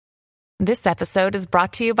This episode is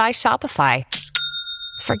brought to you by Shopify.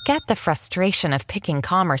 Forget the frustration of picking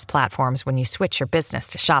commerce platforms when you switch your business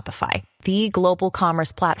to Shopify, the global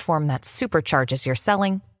commerce platform that supercharges your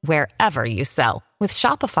selling wherever you sell. With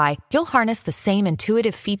Shopify, you'll harness the same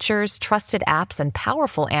intuitive features, trusted apps, and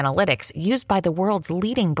powerful analytics used by the world's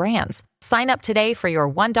leading brands. Sign up today for your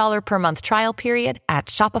 $1 per month trial period at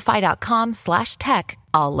shopify.com/tech,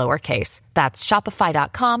 all lowercase. That's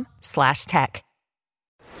shopify.com/tech.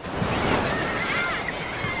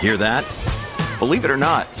 Hear that? Believe it or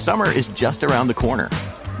not, summer is just around the corner.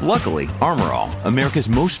 Luckily, Armor All, America's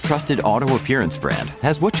most trusted auto appearance brand,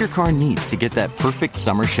 has what your car needs to get that perfect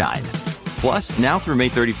summer shine. Plus, now through May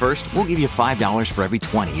 31st, we'll give you $5 for every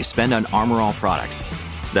 $20 you spend on Armor All products.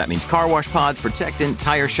 That means car wash pods, protectant,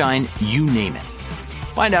 tire shine, you name it.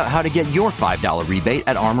 Find out how to get your $5 rebate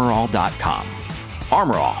at armorall.com.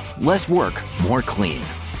 Armor All, less work, more clean.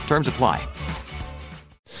 Terms apply.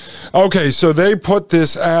 Okay, so they put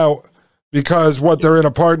this out because they're in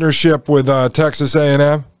a partnership with Texas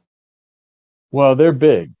A&M? Well, they're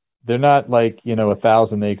big. They're not like,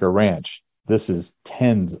 1,000-acre ranch. This is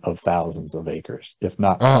tens of thousands of acres, if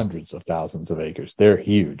not hundreds of thousands of acres. They're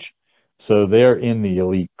huge. So they're in the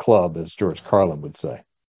elite club, as George Carlin would say.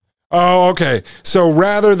 Oh, okay. So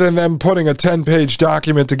rather than them putting a 10-page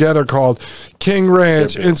document together called King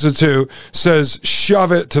Ranch Institute says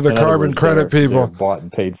shove it to the carbon credit people. They're bought and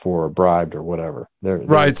paid for or bribed or whatever.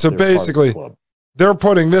 Right. So basically, they're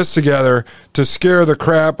putting this together to scare the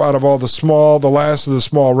crap out of the last of the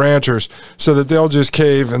small ranchers so that they'll just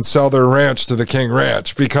cave and sell their ranch to the King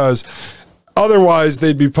Ranch, because otherwise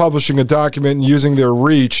they'd be publishing a document and using their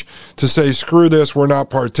reach to say, screw this, we're not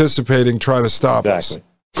participating, try to stop us.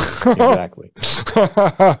 Exactly.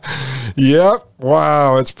 Yep.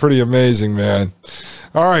 Wow. It's pretty amazing, man.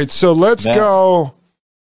 All right. So let's go.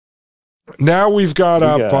 Now we've got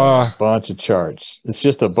a bunch of charts. It's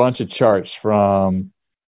just a bunch of charts from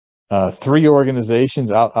 3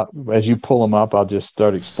 organizations. As you pull them up, I'll just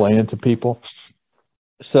start explaining to people.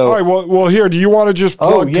 So, all right. Well, here, do you want to just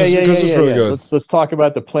plug? This is really good. Let's talk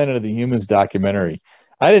about the Planet of the Humans documentary.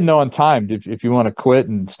 I didn't know on time if you want to quit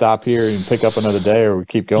and stop here and pick up another day, or we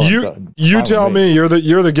keep going. You tell me. You're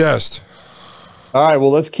the guest. All right.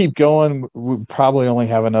 Well, let's keep going. We probably only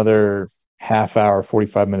have another half hour,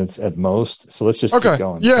 45 minutes at most. So let's just keep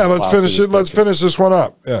going. Yeah, let's finish it. Let's finish this one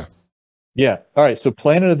up. Yeah. Yeah. All right. So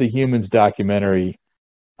Planet of the Humans documentary.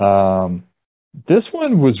 This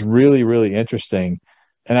one was really, really interesting.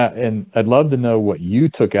 And I'd love to know what you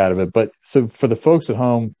took out of it. But so for the folks at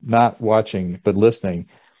home, not watching, but listening,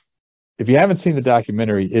 if you haven't seen the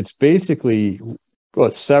documentary, it's basically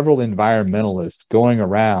several environmentalists going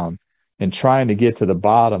around and trying to get to the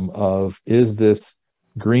bottom of, is this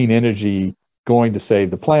green energy going to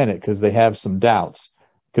save the planet? Because they have some doubts,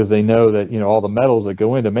 because they know that, all the metals that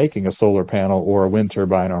go into making a solar panel or a wind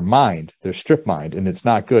turbine are mined. They're strip mined, and it's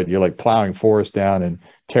not good. You're like plowing forest down and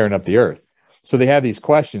tearing up the earth. So they have these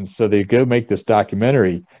questions. So they go make this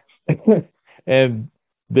documentary, and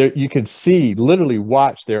there you can literally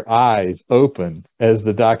watch their eyes open as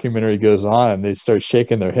the documentary goes on. They start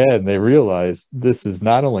shaking their head, and they realize this is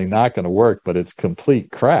not only not going to work, but it's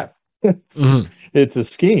complete crap. It's a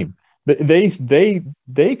scheme.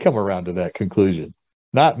 They come around to that conclusion.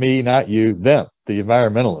 Not me, not you, them, the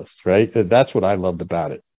environmentalists, right? That's what I loved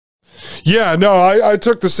about it. Yeah, no, I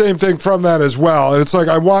took the same thing from that as well. And it's like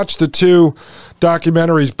I watched the 2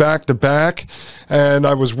 documentaries back to back, and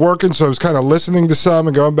I was working, so I was kind of listening to some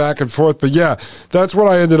and going back and forth. But yeah, that's what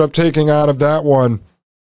I ended up taking out of that one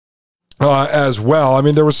as well. I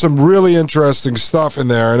mean, there was some really interesting stuff in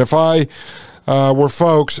there. And if I were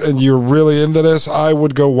folks and you're really into this, I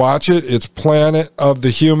would go watch it. It's Planet of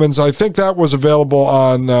the Humans. I think that was available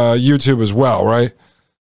on YouTube as well, right?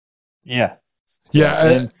 Yeah. Yeah.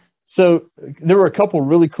 And so there were a couple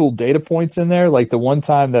really cool data points in there. Like the one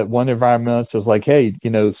time that one environmentalist was like, hey,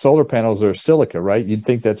 solar panels are silica, right? You'd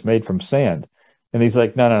think that's made from sand. And he's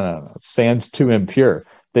like, no. Sand's too impure.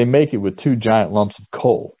 They make it with 2 giant lumps of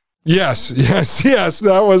coal. Yes.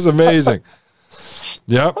 That was amazing.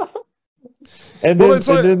 Yep. And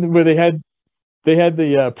then where they had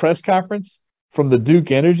the press conference from the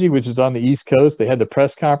Duke Energy, which is on the East Coast. They had the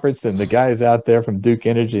press conference, and the guy's out there from Duke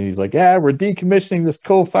Energy, and he's like, we're decommissioning this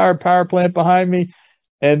coal-fired power plant behind me.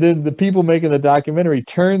 And then the people making the documentary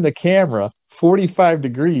turn the camera 45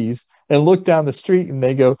 degrees and look down the street, and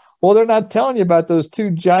they go, well, they're not telling you about those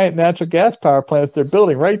 2 giant natural gas power plants they're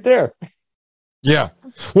building right there. Yeah.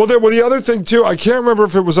 Well, the other thing, too, I can't remember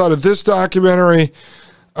if it was out of this documentary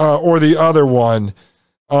or the other one,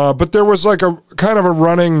 but there was like a kind of a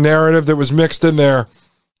running narrative that was mixed in there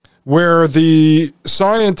where the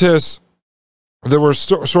scientists that were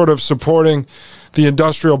sort of supporting the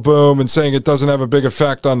industrial boom and saying it doesn't have a big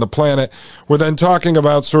effect on the planet, were then talking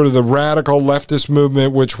about sort of the radical leftist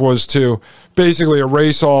movement, which was to basically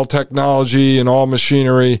erase all technology and all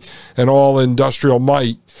machinery and all industrial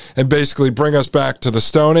might and basically bring us back to the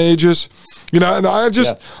Stone Ages. You know, and I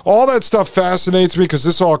just, all that stuff fascinates me because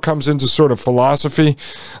this all comes into sort of philosophy.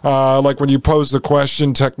 Like when you pose the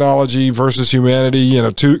question, technology versus humanity, you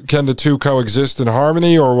know, can the two coexist in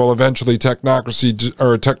harmony, or will eventually technology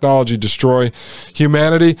destroy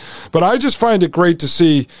humanity? But I just find it great to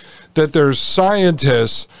see that there's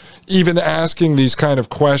scientists even asking these kind of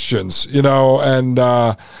questions, you know, and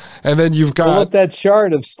then you've got... Pull up that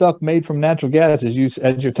chart of stuff made from natural gas as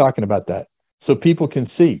you're talking about that, so people can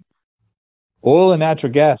see. Oil and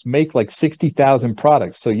natural gas make like 60,000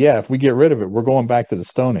 products. So yeah, if we get rid of it, we're going back to the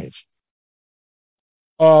Stone Age.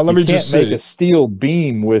 Let me just see. You can't make a steel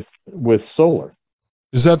beam with solar.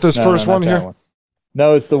 Is that this first one here? One.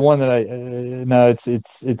 No, it's the one that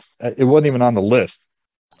it wasn't even on the list.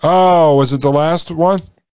 Oh, was it the last one?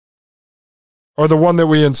 Or the one that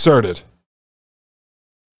we inserted?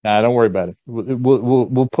 Nah, don't worry about it.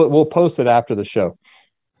 We'll post it after the show.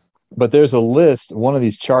 But there's a list, one of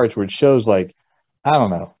these charts where it shows like, I don't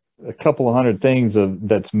know, a couple of hundred things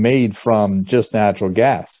that's made from just natural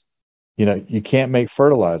gas. You know, you can't make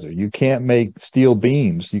fertilizer. You can't make steel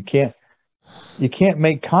beams. You can't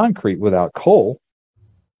make concrete without coal.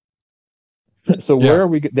 So where are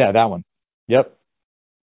we? Yeah, that one. Yep.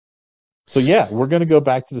 So yeah, we're going to go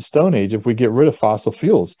back to the Stone Age if we get rid of fossil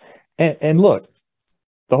fuels. And look,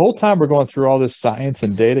 the whole time we're going through all this science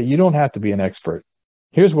and data, you don't have to be an expert.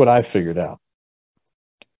 Here's what I figured out.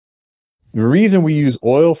 The reason we use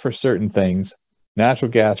oil for certain things,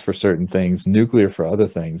 natural gas for certain things, nuclear for other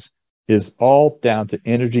things, is all down to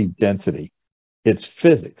energy density. It's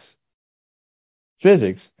physics.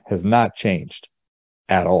 Physics has not changed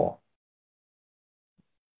at all.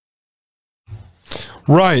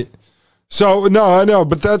 Right. So, no, I know,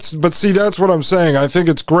 but see, that's what I'm saying. I think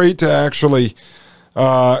it's great to actually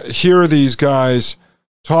hear these guys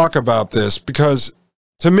talk about this, because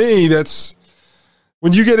to me, that's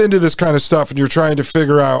when you get into this kind of stuff and you're trying to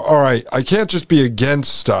figure out, all right, I can't just be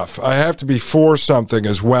against stuff. I have to be for something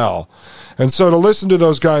as well. And so to listen to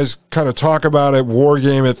those guys kind of talk about it, war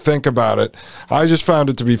game it, think about it, I just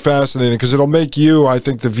found it to be fascinating because it'll make you, I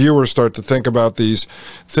think, the viewer, start to think about these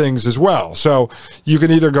things as well. So you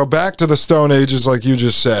can either go back to the Stone Ages, like you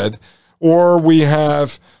just said, or we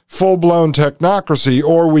have full-blown technocracy,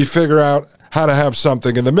 or we figure out how to have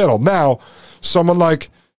something in the middle. Now, someone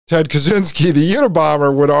like Ted Kaczynski, the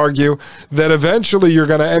Unabomber, would argue that eventually you're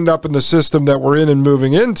going to end up in the system that we're in and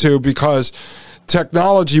moving into, because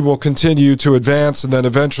technology will continue to advance and then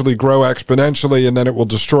eventually grow exponentially, and then it will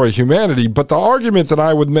destroy humanity. But the argument that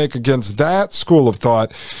I would make against that school of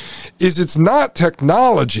thought is it's not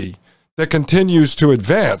technology that continues to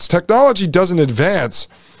advance. Technology doesn't advance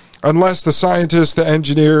unless the scientists, the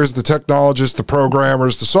engineers, the technologists, the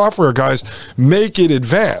programmers, the software guys make it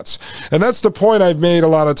advance. And that's the point I've made a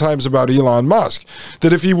lot of times about Elon Musk,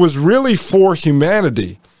 that if he was really for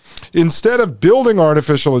humanity, instead of building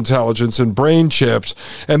artificial intelligence and brain chips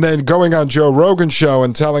and then going on Joe Rogan's show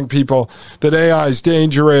and telling people that AI is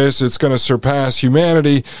dangerous, it's going to surpass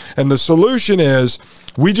humanity, and the solution is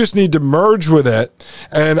we just need to merge with it,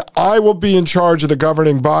 and I will be in charge of the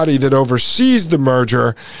governing body that oversees the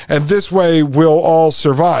merger, and this way we'll all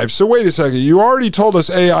survive. So wait a second, you already told us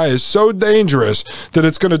AI is so dangerous that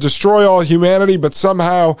it's going to destroy all humanity, but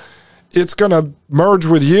somehow it's going to merge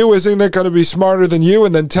with you. Isn't it going to be smarter than you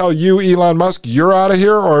and then tell you, Elon Musk, you're out of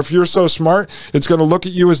here? Or if you're so smart, it's going to look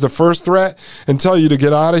at you as the first threat and tell you to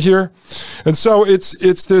get out of here. And so it's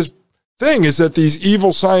this thing is that these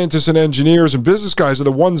evil scientists and engineers and business guys are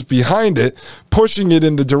the ones behind it, pushing it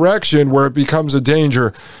in the direction where it becomes a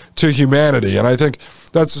danger to humanity. And I think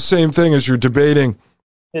that's the same thing as you're debating,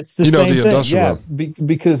 it's the same thing, industrial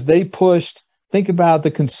because they pushed. Think about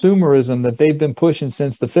the consumerism that they've been pushing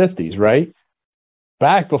since the 50s, right?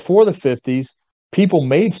 Back before the 50s, people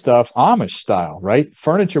made stuff Amish style, right?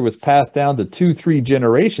 Furniture was passed down to 2-3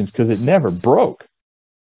 generations because it never broke.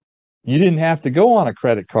 You didn't have to go on a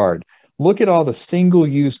credit card. Look at all the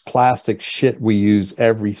single-use plastic shit we use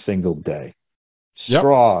every single day.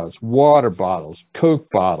 Straws, water bottles, Coke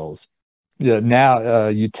bottles, now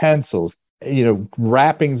utensils,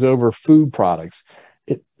 wrappings over food products.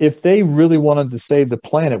 If they really wanted to save the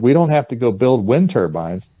planet, we don't have to go build wind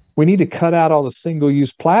turbines. We need to cut out all the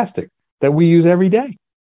single-use plastic that we use every day.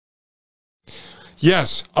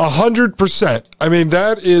 Yes, 100%. I mean,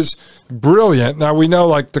 that is brilliant. Now, we know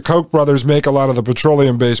like the Koch brothers make a lot of the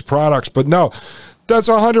petroleum-based products, but no, That's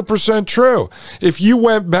 100% true. If you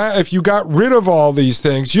went back, if you got rid of all these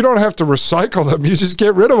things, you don't have to recycle them. You just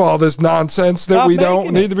get rid of all this nonsense that we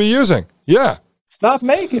don't need to be using. Yeah. Stop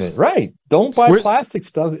making it. Right. Don't buy plastic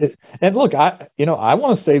stuff. And look, I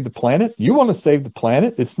want to save the planet. You want to save the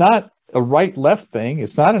planet. It's not a right left thing.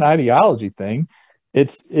 It's not an ideology thing.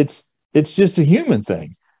 It's just a human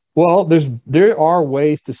thing. Well, there are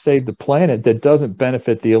ways to save the planet that doesn't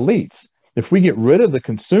benefit the elites. If we get rid of the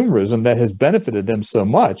consumerism that has benefited them so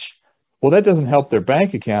much, well, that doesn't help their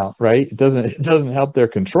bank account, right? It doesn't help their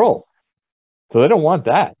control. So they don't want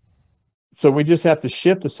that. So we just have to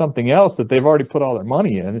shift to something else that they've already put all their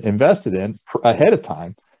money in, invested in ahead of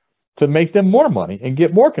time to make them more money and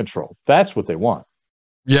get more control. That's what they want.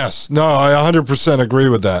 Yes. No, I 100% agree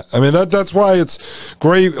with that. I mean, that's why it's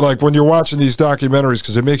great, like, when you're watching these documentaries,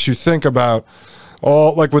 because it makes you think about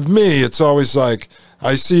all, like, with me, it's always like,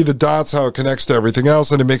 I see the dots, how it connects to everything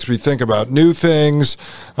else, and it makes me think about new things,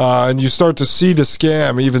 and you start to see the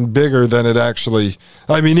scam even bigger than it actually,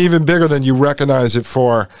 even bigger than you recognize it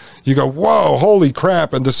for. You go, whoa, holy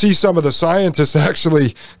crap, and to see some of the scientists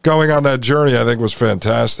actually going on that journey, I think was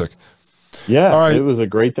fantastic. Yeah, all right. It was a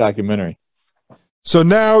great documentary. So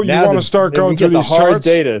now you want to start going through these charts?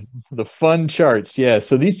 Data, the fun charts, yeah.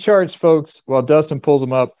 So these charts, folks, while Dustin pulls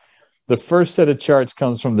them up, the first set of charts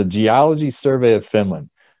comes from the Geology Survey of Finland.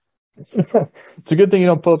 It's a good thing you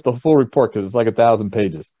don't pull up the full report because it's like 1,000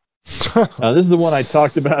 pages. This is the one I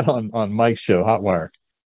talked about on Mike's show, Hotwire.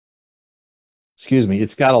 Excuse me.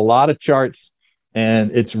 It's got a lot of charts,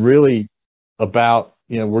 and it's really about,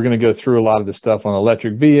 we're going to go through a lot of the stuff on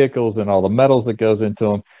electric vehicles and all the metals that goes into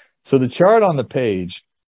them. So the chart on the page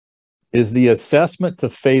is the assessment to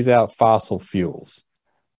phase out fossil fuels,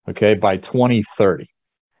 by 2030.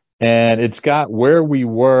 And it's got where we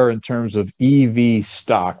were in terms of EV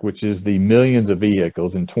stock, which is the millions of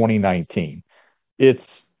vehicles in 2019.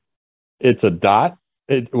 It's a dot.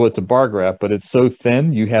 It's a bar graph, but it's so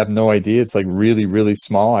thin, you have no idea. It's like really, really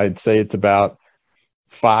small. I'd say it's about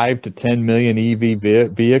 5 to 10 million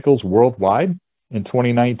EV vehicles worldwide in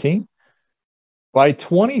 2019. By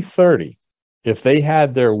 2030, if they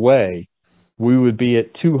had their way, we would be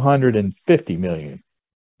at 250 million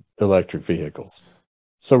electric vehicles.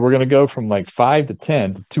 So we're going to go from like 5 to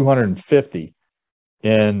 10 to 250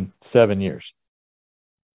 in 7 years.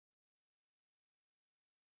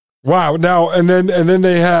 Wow. Now, and then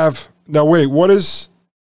they have, now wait,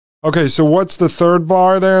 so what's the third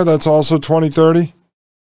bar there? That's also 2030?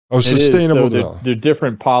 Oh, sustainable development. They're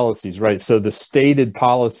different policies, right? So the stated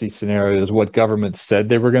policy scenario is what government said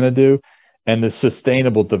they were going to do. And the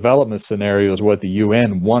sustainable development scenario is what the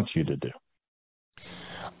UN wants you to do.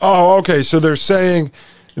 Oh, okay. So they're saying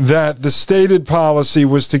that the stated policy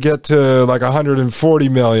was to get to like 140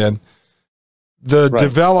 million. The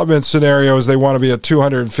development scenario is they want to be at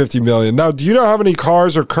 250 million. Now, do you know how many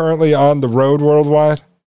cars are currently on the road worldwide?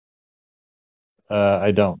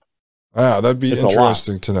 I don't. Wow, that'd be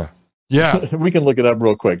interesting to know. Yeah. We can look it up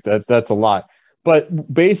real quick. That's a lot.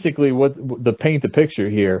 But basically, paint the picture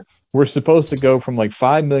here, we're supposed to go from like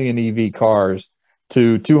 5 million EV cars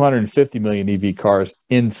to 250 million EV cars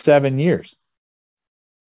in 7 years.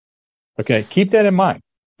 Okay, keep that in mind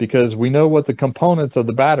because we know what the components of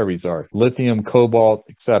the batteries are: lithium, cobalt,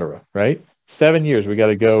 etc. Right? 7 years. We got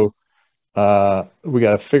to go. We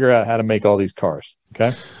got to figure out how to make all these cars.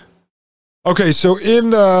 Okay. Okay, so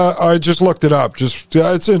I just looked it up.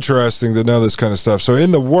 It's interesting to know this kind of stuff. So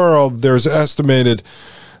in the world, there's estimated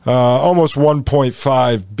almost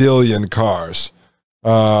 1.5 billion cars.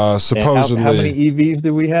 Supposedly, how many EVs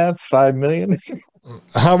do we have? 5 million.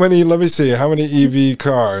 How many? Let me see. How many EV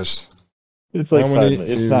cars? It's like 5 million.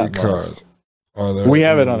 It's not cars. We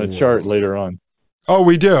have it on a chart later on. Oh,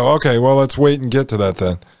 we do. Okay, well, let's wait and get to that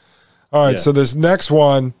then. All right. Yeah. So this next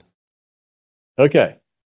one. Okay.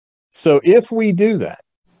 So if we do that,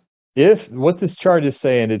 if what this chart is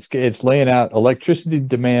saying, it's laying out electricity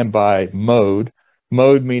demand by mode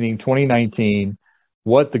meaning 2019,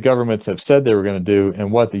 what the governments have said they were going to do, and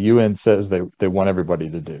what the UN says they want everybody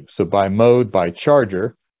to do. So by mode, by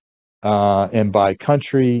charger, and by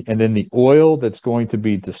country, and then the oil that's going to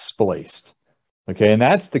be displaced. Okay, and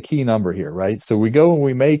that's the key number here, right? So we go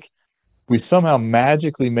and we somehow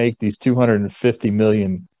magically make these 250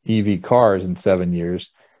 million EV cars in 7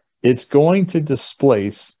 years. It's going to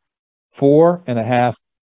displace 4.5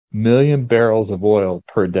 million barrels of oil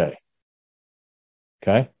per day.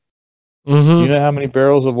 Okay. Mm-hmm. You know how many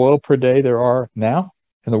barrels of oil per day there are now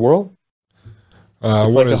in the world?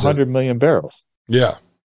 It's like 100 million barrels. Yeah.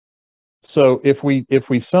 So if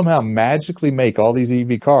we somehow magically make all these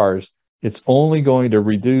EV cars, it's only going to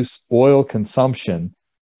reduce oil consumption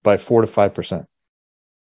by 4 to 5%.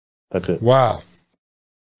 That's it. Wow.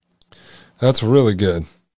 That's really good.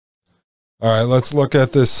 All right, let's look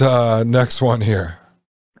at this next one here.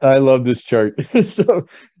 I love this chart. So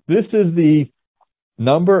this is the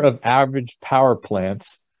number of average power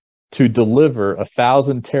plants to deliver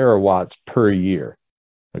 1,000 terawatts per year.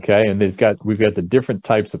 Okay, and we've got the different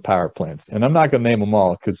types of power plants, and I'm not going to name them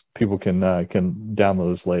all because people can download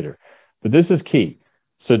this later. But this is key.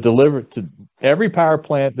 So deliver to every power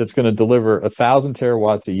plant that's going to deliver 1,000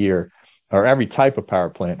 terawatts a year, or every type of power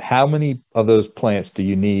plant. How many of those plants do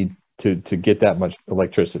you need to get that much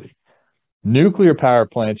electricity? Nuclear power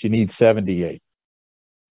plants, you need 78.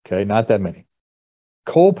 Okay, not that many.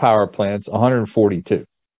 Coal power plants, 142.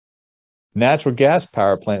 Natural gas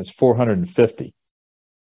power plants, 450.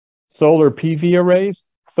 Solar PV arrays,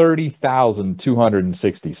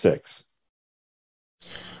 30,266.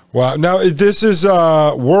 Wow. Now, this is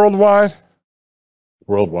worldwide?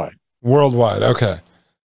 Worldwide. Worldwide. Okay.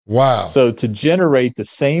 Wow. So to generate the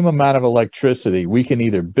same amount of electricity, we can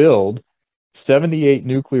either build 78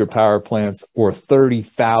 nuclear power plants or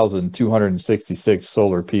 30,266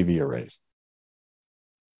 solar PV arrays.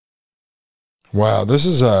 Wow, this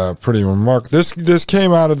is pretty remarkable. This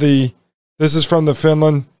came out of this is from the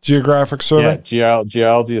Finland Geographic Survey? Yeah,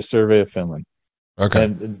 Geology Survey of Finland. Okay.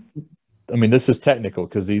 And I mean, this is technical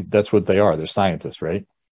because that's what they are. They're scientists, right?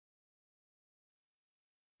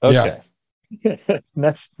 Okay. Yeah.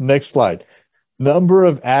 Next slide. Number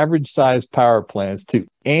of average size power plants to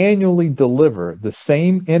annually deliver the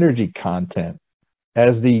same energy content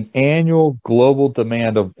as the annual global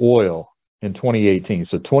demand of oil in 2018.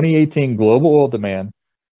 So 2018 global oil demand,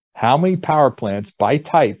 how many power plants by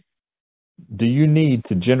type do you need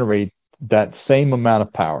to generate that same amount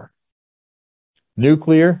of power?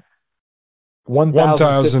 Nuclear,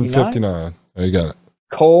 1,059. Oh, you got it.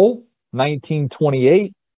 Coal,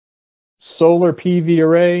 1928. Solar PV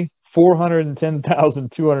array,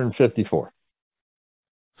 410,254.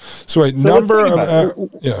 So wait, number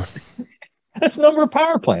of yeah. That's the number of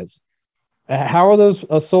power plants. How are those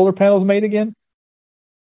solar panels made again?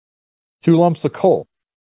 2 lumps of coal.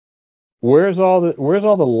 Where's all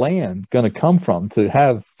the land going to come from to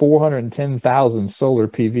have 410,000 solar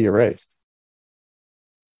PV arrays?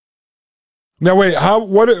 Now wait,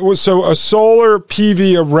 so a solar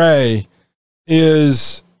PV array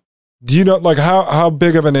is, do you know, like how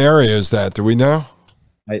big of an area is that? Do we know?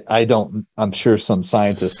 I don't. I'm sure some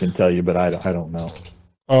scientists can tell you, but I don't know.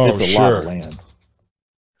 Oh, it's a lot of land.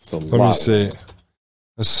 Let me see.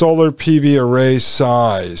 A solar PV array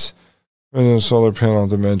size. Solar panel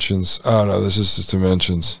dimensions. Oh no, this is just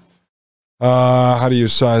dimensions. How do you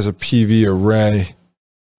size a PV array?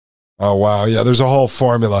 Oh wow, yeah. There's a whole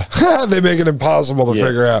formula. They make it impossible to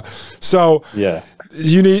figure out. So yeah.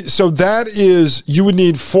 You would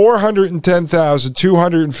need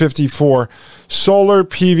 410,254 solar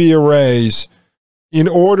PV arrays in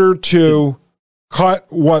order to cut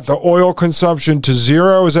the oil consumption to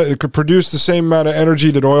zero. Is that it could produce the same amount of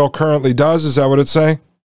energy that oil currently does? Is that what it's saying?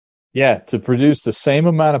 Yeah, to produce the same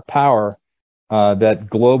amount of power that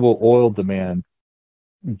global oil demand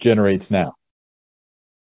generates now.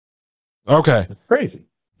 Okay. It's crazy.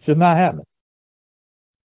 It's just not happening.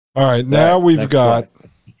 All right, now we've got...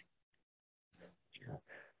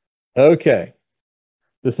 Okay.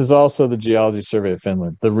 This is also the Geology Survey of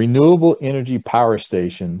Finland. The renewable energy power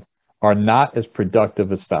stations are not as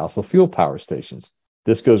productive as fossil fuel power stations.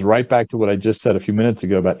 This goes right back to what I just said a few minutes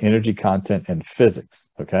ago about energy content and physics,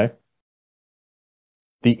 okay?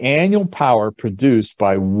 The annual power produced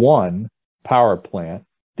by one power plant,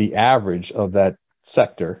 the average of that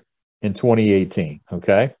sector in 2018,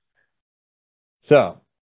 okay? So,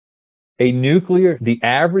 the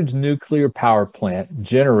average nuclear power plant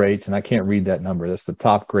generates, and I can't read that number, that's the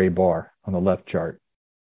top gray bar on the left chart.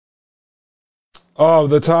 Oh,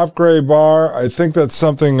 the top gray bar, I think that's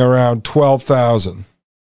something around 12,000.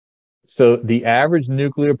 So the average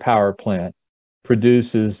nuclear power plant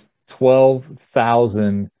produces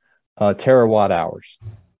 12,000 terawatt hours.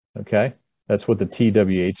 Okay? That's what the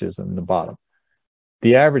TWH is in the bottom.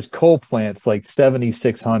 The average coal plant's like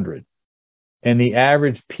 7,600. And the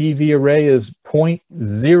average PV array is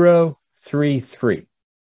 0.033.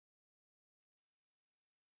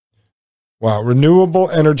 Wow,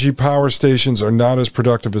 renewable energy power stations are not as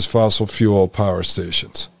productive as fossil fuel power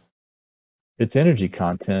stations. It's energy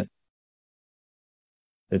content.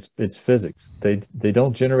 It's physics. They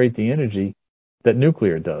don't generate the energy that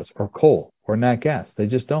nuclear does, or coal, or nat gas. They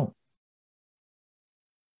just don't.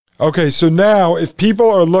 Okay, so now if people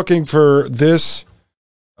are looking for this,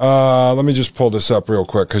 let me just pull this up real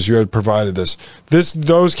quick because you had provided this.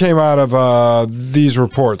 Those came out of these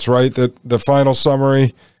reports, right? That the final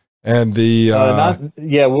summary and the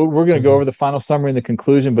we're going to go over the final summary and the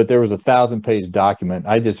conclusion, but there was a 1,000-page document.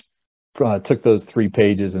 I just took those 3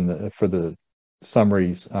 pages for the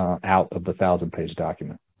summaries out of the 1,000-page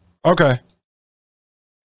document. Okay.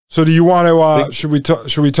 So do you want to should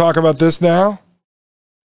we talk about this now?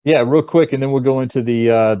 Yeah, real quick, and then we'll go into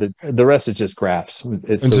the rest is just graphs.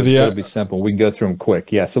 It'll be simple. We can go through them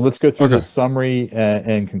quick. Yeah, so let's go through the summary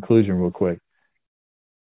and conclusion real quick.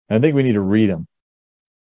 And I think we need to read them,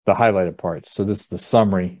 the highlighted parts. So this is the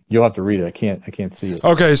summary. You'll have to read it. I can't see it.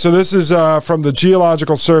 Okay, so this is from the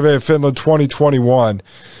Geological Survey of Finland 2021.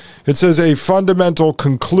 It says a fundamental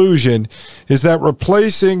conclusion is that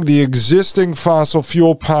replacing the existing fossil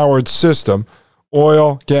fuel powered system,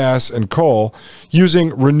 oil, gas, and coal, using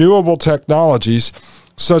renewable technologies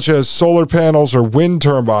such as solar panels or wind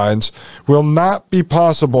turbines will not be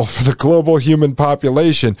possible for the global human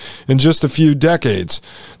population in just a few decades.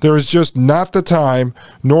 There is just not the time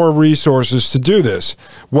nor resources to do this.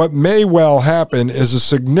 What may well happen is a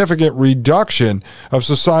significant reduction of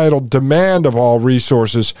societal demand of all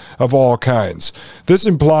resources of all kinds. This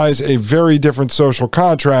implies a very different social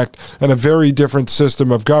contract and a very different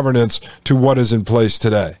system of governance to what is in place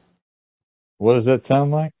today. What does that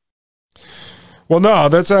sound like? Well, no,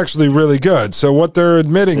 that's actually really good. So what they're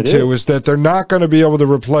admitting is that they're not going to be able to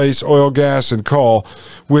replace oil, gas, and coal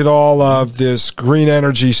with all of this green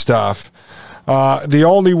energy stuff. The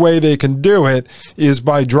only way they can do it is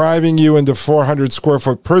by driving you into 400 square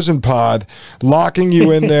foot prison pod, locking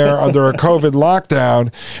you in there under a COVID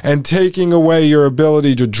lockdown, and taking away your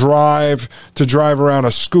ability to drive around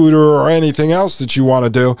a scooter or anything else that you want to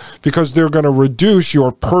do, because they're going to reduce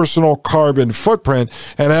your personal carbon footprint.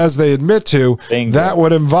 And as they admit to, that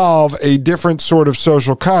would involve a different sort of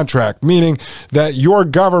social contract, meaning that your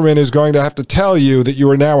government is going to have to tell you that you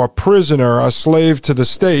are now a prisoner, a slave to the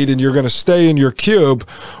state, and you're going to stay in your cube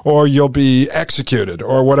or you'll be executed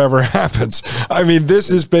or whatever happens. I mean,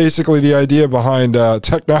 this is basically the idea behind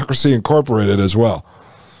Technocracy Incorporated as well.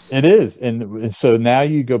 It is. And so now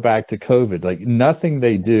you go back to COVID. Like, nothing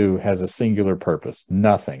they do has a singular purpose.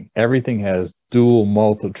 Nothing. Everything has dual,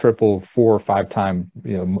 multiple, triple, 4 or 5 time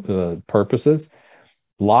purposes.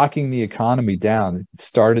 Locking the economy down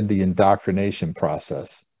started the indoctrination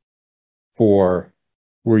process for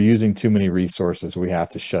we're using too many resources. We have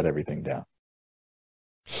to shut everything down.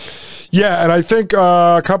 Yeah, and I think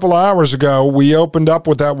a couple of hours ago, we opened up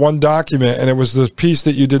with that one document, and it was the piece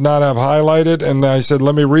that you did not have highlighted, and I said,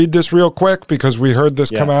 let me read this real quick, because we heard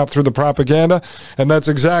this come out through the propaganda, and that's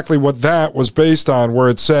exactly what that was based on, where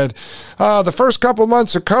it said, the first couple of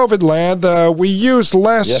months of COVID land, we used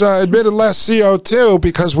admitted less CO2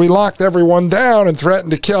 because we locked everyone down and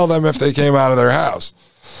threatened to kill them if they came out of their house.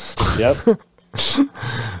 Yep.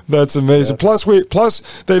 That's amazing. Yeah.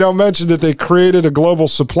 Plus they don't mention that they created a global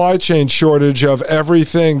supply chain shortage of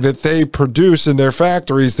everything that they produce in their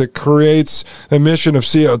factories that creates emission of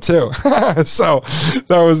CO2. So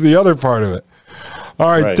that was the other part of it.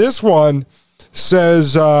 All right. This one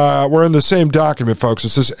says, we're in the same document, folks. It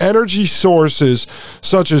says energy sources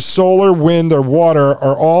such as solar, wind, or water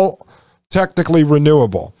are all technically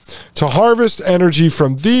renewable. To harvest energy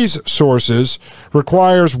from these sources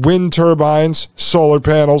requires wind turbines, solar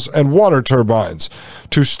panels, and water turbines.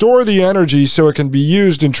 To store the energy so it can be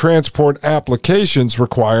used in transport applications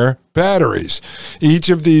require batteries. Each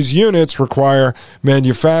of these units require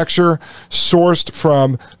manufacture sourced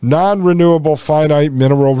from non-renewable finite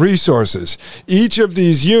mineral resources. Each of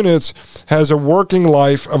these units has a working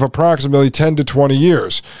life of approximately 10 to 20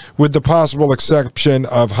 years, with the possible exception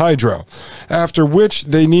of hydro, after which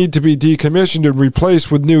they need to be decommissioned and replaced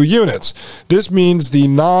with new units. This means the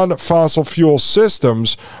non-fossil fuel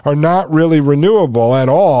systems are not really renewable at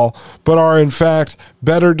all, but are in fact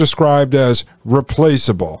better described as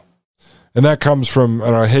replaceable. And that comes from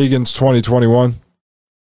Hagen's 2021.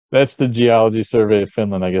 That's the Geology Survey of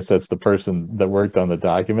Finland. I guess that's the person that worked on the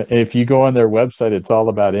document. And if you go on their website, it's all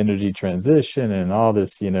about energy transition and all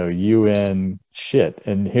this, UN shit.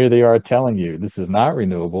 And here they are telling you this is not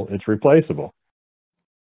renewable, it's replaceable.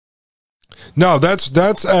 No,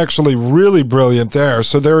 that's actually really brilliant there.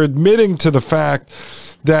 So they're admitting to the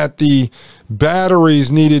fact that the batteries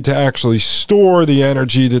needed to actually store the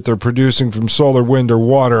energy that they're producing from solar, wind, or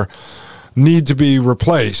water need to be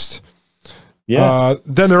replaced. Yeah.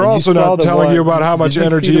 Then they're also not telling you about how much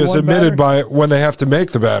energy is emitted by when they have to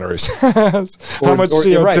make the batteries. How much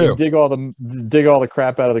CO2? Right, dig all the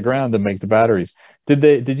crap out of the ground to make the batteries.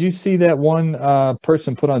 Did you see that one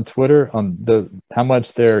person put on Twitter on how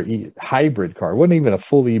much their hybrid car? It wasn't even a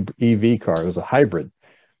full EV car. It was a hybrid.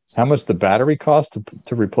 how much the battery cost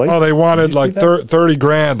to replace? Oh, they wanted like 30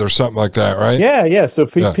 grand or something like that, right? Yeah. So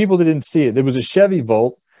people that didn't see it, there was a Chevy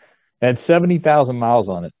Volt, had 70,000 miles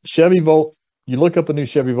on it. Chevy Volt, you look up a new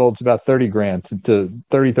Chevy Volt, it's about 30 grand to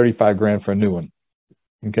 35 grand for a new one.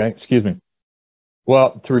 Okay, excuse me.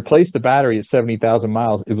 Well, to replace the battery at 70,000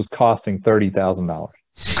 miles, it was costing $30,000.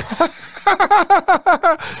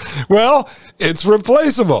 Well, it's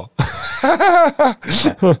replaceable. And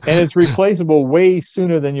it's replaceable way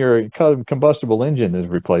sooner than your combustible engine is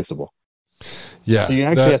replaceable. Yeah. So you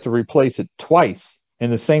actually have to replace it twice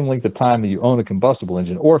in the same length of time that you own a combustible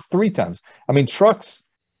engine, or 3 times. I mean, trucks,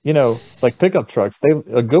 like pickup trucks,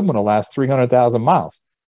 a good one will last 300,000 miles.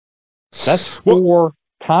 That's 4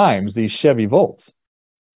 times these Chevy Volts.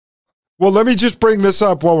 Well, let me just bring this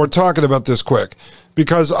up while we're talking about this quick,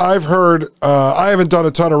 because I've heard, I haven't done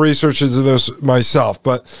a ton of research into this myself,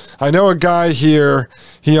 but I know a guy here,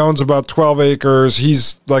 he owns about 12 acres.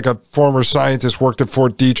 He's like a former scientist, worked at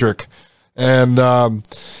Fort Detrick, and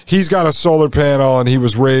he's got a solar panel, and he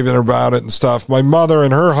was raving about it and stuff. My mother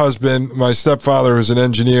and her husband, my stepfather, who's an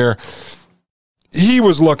engineer, he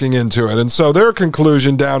was looking into it. And so their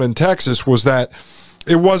conclusion down in Texas was that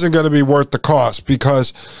it wasn't going to be worth the cost,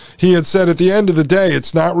 because he had said at the end of the day,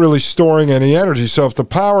 it's not really storing any energy. So if the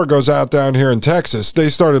power goes out down here in Texas, they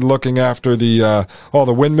started looking after all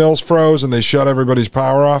the windmills froze and they shut everybody's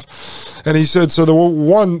power off. And he said, so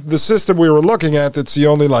the system we were looking at, that's the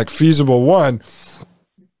only like feasible one,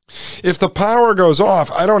 if the power goes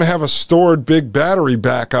off, I don't have a stored big battery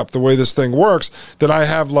backup the way this thing works, that I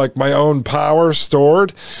have like my own power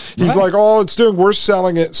stored. He's like, all it's doing, we're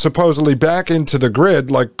selling it supposedly back into the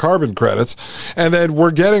grid, like carbon credits, and then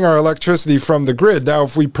we're getting our electricity from the grid. Now,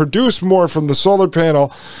 if we produce more from the solar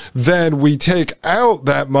panel than we take out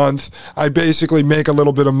that month, I basically make a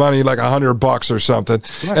little bit of money, like $100 or something.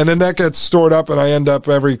 Right. And then that gets stored up, and I end up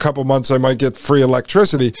every couple months I might get free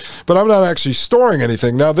electricity, but I'm not actually storing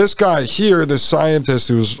anything. Now, this guy here, this scientist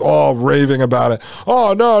who's all raving about it,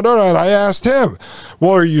 oh, no. And I asked him,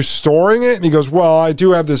 well, are you storing it? And he goes, well, I do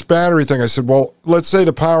have this battery thing. I said, well, let's say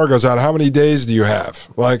the power goes out. How many days do you have?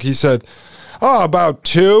 Like, he said, oh, about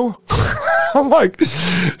 2. I'm like,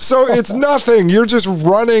 so it's nothing. You're just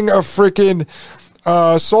running a freaking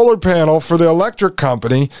solar panel for the electric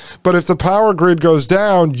company. But if the power grid goes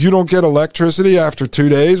down, you don't get electricity after 2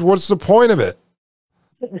 days. What's the point of it?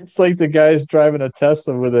 It's like the guy's driving a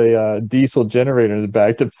Tesla with a diesel generator in the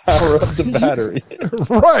back to power up the battery.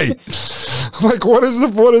 Right. Like, what is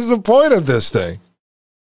the point of this thing?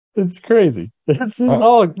 It's crazy. It's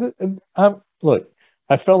all. Look,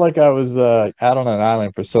 I felt like I was out on an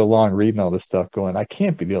island for so long reading all this stuff going, I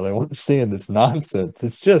can't be the only one seeing this nonsense.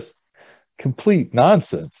 It's just complete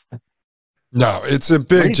nonsense. No, it's a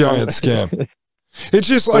big giant scam. It's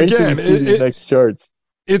just, again, next charts.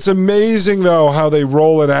 It's amazing, though, how they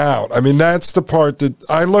roll it out. I mean, that's the part that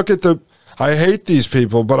I look at I hate these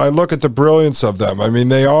people, but I look at the brilliance of them. I mean,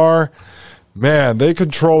 they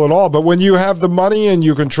control it all. But when you have the money and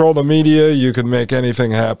you control the media, you can make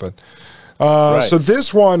anything happen. Right. So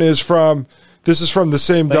this is from the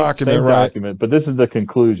same document, right? Document, but this is the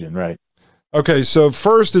conclusion, right? Okay, so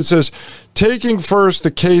first it says, taking first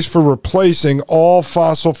the case for replacing all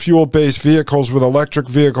fossil fuel-based vehicles with electric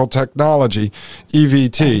vehicle technology,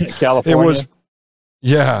 EVT. California.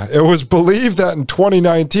 It was believed that in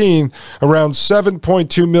 2019, around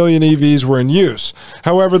 7.2 million EVs were in use.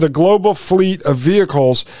 However, the global fleet of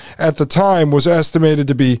vehicles at the time was estimated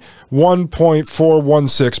to be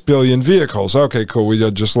 1.416 billion vehicles. Okay, cool. We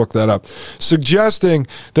just looked that up. Suggesting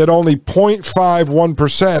that only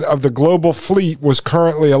 0.51% of the global fleet was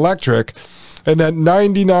currently electric, and that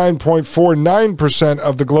 99.49%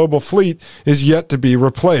 of the global fleet is yet to be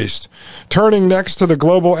replaced. Turning next to the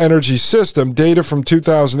global energy system, data from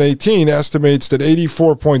 2018 estimates that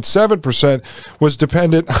 84.7% was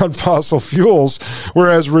dependent on fossil fuels,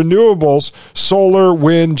 whereas renewables, solar,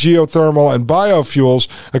 wind, geothermal, and biofuels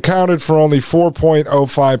accounted for only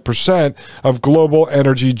 4.05% of global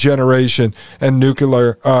energy generation, and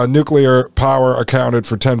nuclear power accounted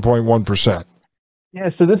for 10.1%. Yeah,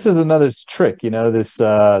 so this is another trick. There's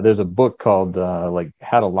a book called like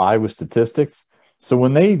How to Lie with Statistics. So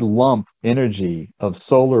when they lump energy of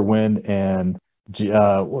solar, wind, and they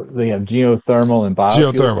have geothermal and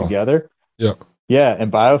biofuels together. Yeah, and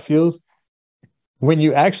biofuels. When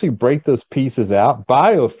you actually break those pieces out,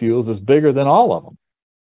 biofuels is bigger than all of them.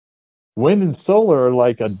 Wind and solar are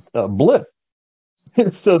like a blip.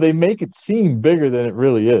 So they make it seem bigger than it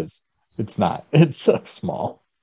really is. It's not. It's so small.